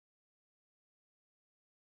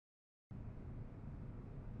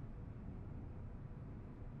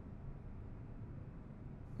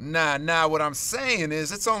Nah, what I'm saying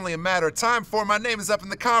is it's only a matter of time before my name is up in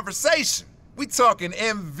the conversation. We talking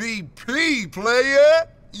MVP, player?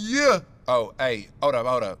 Yeah. Oh, hey, hold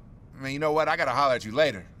up. Man, you know what? I gotta holler at you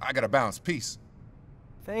later. I gotta bounce. Peace.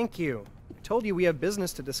 Thank you. I told you we have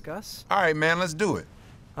business to discuss. All right, man, let's do it.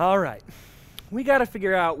 All right. We gotta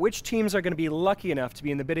figure out which teams are gonna be lucky enough to be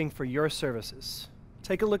in the bidding for your services.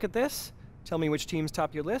 Take a look at this, tell me which teams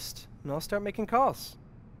top your list, and I'll start making calls.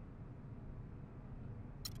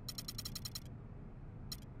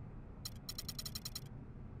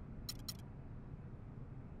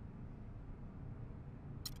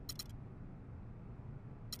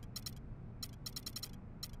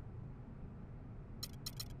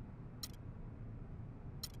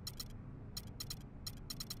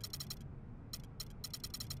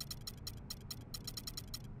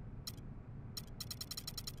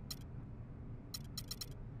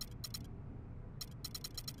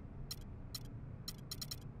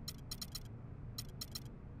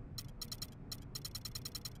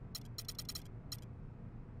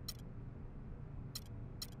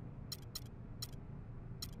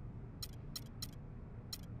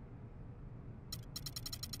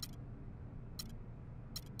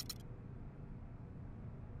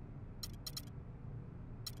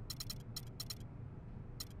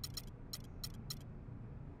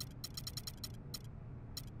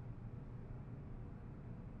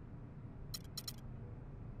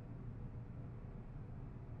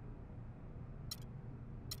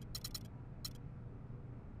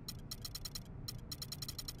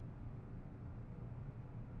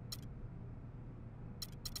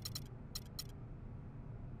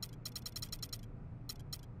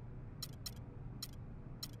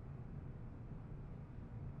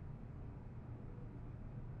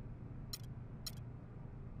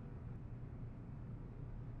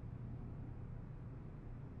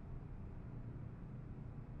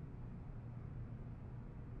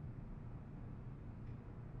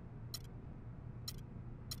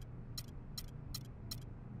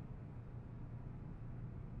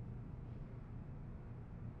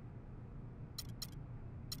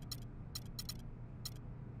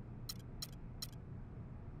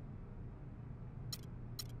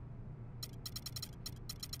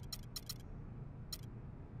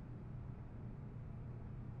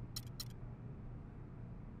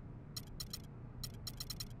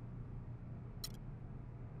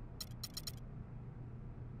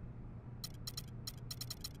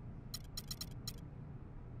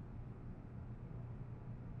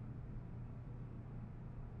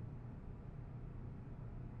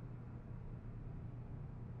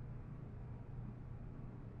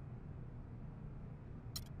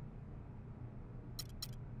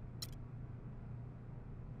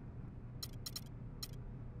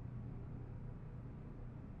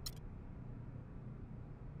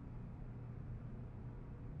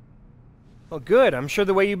 Well, good. I'm sure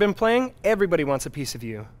the way you've been playing, everybody wants a piece of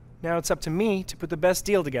you. Now it's up to me to put the best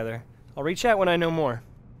deal together. I'll reach out when I know more.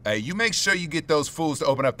 Hey, you make sure you get those fools to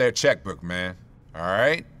open up their checkbook, man. All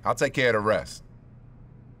right? I'll take care of the rest.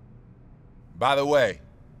 By the way,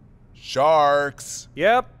 sharks.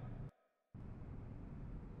 Yep.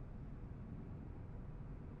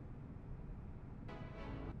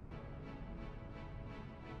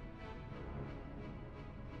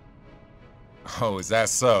 Oh, is that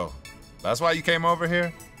so? That's why you came over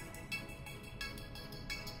here?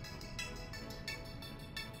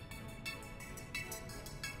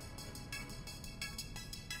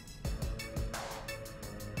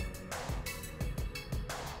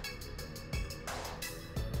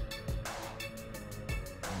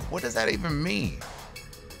 What does that even mean?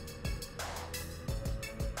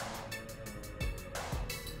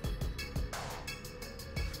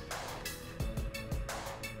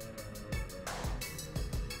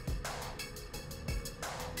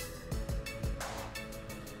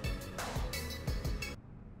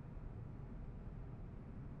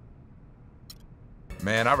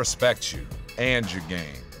 Man, I respect you and your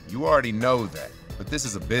game. You already know that, but this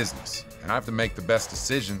is a business, and I have to make the best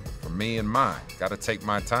decision for me and mine. Gotta take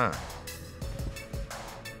my time.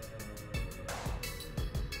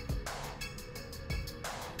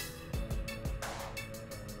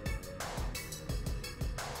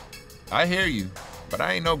 I hear you, but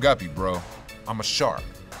I ain't no guppy, bro. I'm a shark.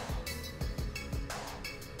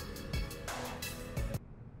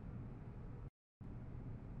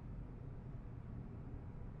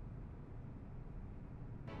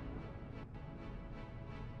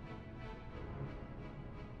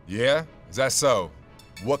 Yeah? Is that so?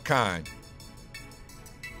 What kind?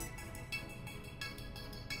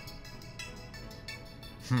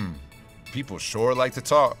 People sure like to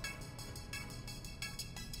talk.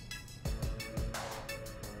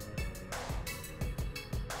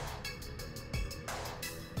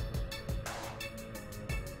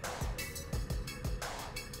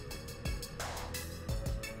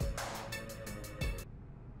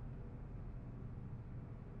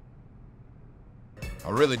 I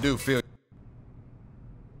really do feel...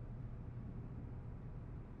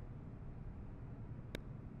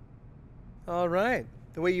 All right.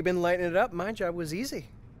 The way you've been lighting it up, my job was easy.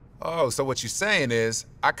 Oh, so what you're saying is,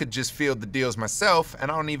 I could just field the deals myself,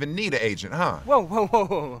 and I don't even need an agent, huh? Whoa, whoa, whoa,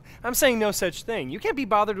 whoa. I'm saying no such thing. You can't be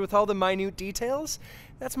bothered with all the minute details.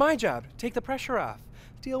 That's my job. Take the pressure off.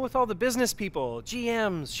 Deal with all the business people,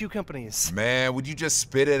 GMs, shoe companies. Man, would you just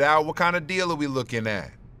spit it out? What kind of deal are we looking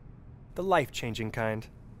at? The life-changing kind.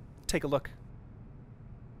 Take a look.